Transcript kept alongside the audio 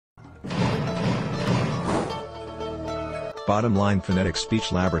Bottom line, Phonetic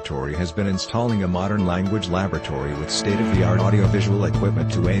Speech Laboratory has been installing a modern language laboratory with state-of-the-art audiovisual equipment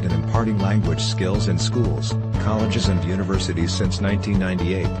to aid in imparting language skills in schools, colleges and universities since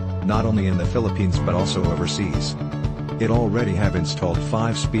 1998, not only in the Philippines but also overseas. It already have installed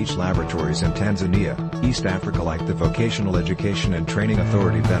 5 speech laboratories in Tanzania, East Africa, like the Vocational Education and Training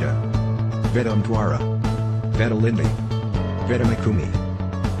Authority VETA, VETA Mtwara, VETA Lindi, VETA Mikumi,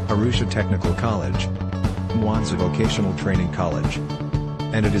 Arusha Technical College, Mwanza Vocational Training College.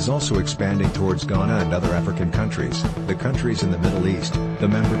 And it is also expanding towards Ghana and other African countries, the countries in the Middle East, the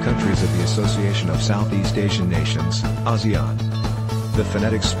member countries of the Association of Southeast Asian Nations, ASEAN. The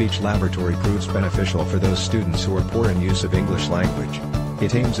Phonetic Speech Laboratory proves beneficial for those students who are poor in use of English language.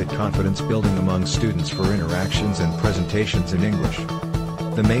 It aims at confidence building among students for interactions and presentations in English.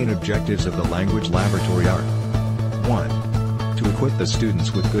 The main objectives of the language laboratory are: 1. To equip the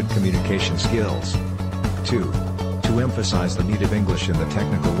students with good communication skills. 2. To emphasize the need of English in the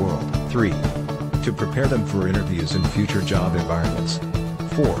technical world. 3. To prepare them for interviews in future job environments.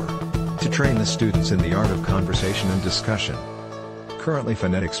 4. To train the students in the art of conversation and discussion. Currently,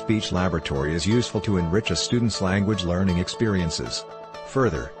 Phonetic Speech Laboratory is useful to enrich a student's language learning experiences.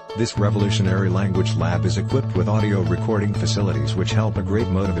 Further, this revolutionary language lab is equipped with audio recording facilities which help a great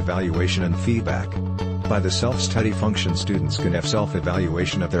mode of evaluation and feedback. By the self-study function, students can have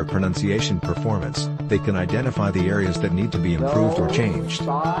self-evaluation of their pronunciation performance. They can identify the areas that need to be improved or changed.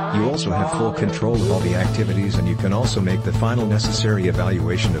 You also have full control of all the activities, and you can also make the final necessary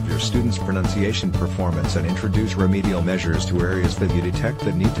evaluation of your students' pronunciation performance and introduce remedial measures to areas that you detect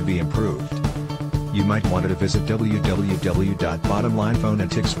that need to be improved. You might want to visit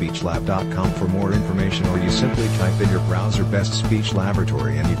www.bottomlinephoneticsspeechlab.com for more information, or you simply type in your browser Best Speech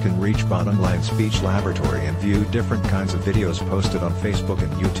Laboratory and you can reach Bottomline Speech Laboratory and view different kinds of videos posted on Facebook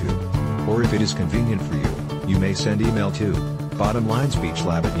and YouTube. Or if it is convenient for you, you may send email to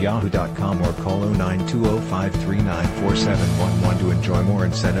bottomlinespeechlab@yahoo.com or call 092053947111 to enjoy more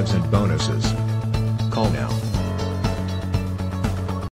incentives and bonuses. Call now.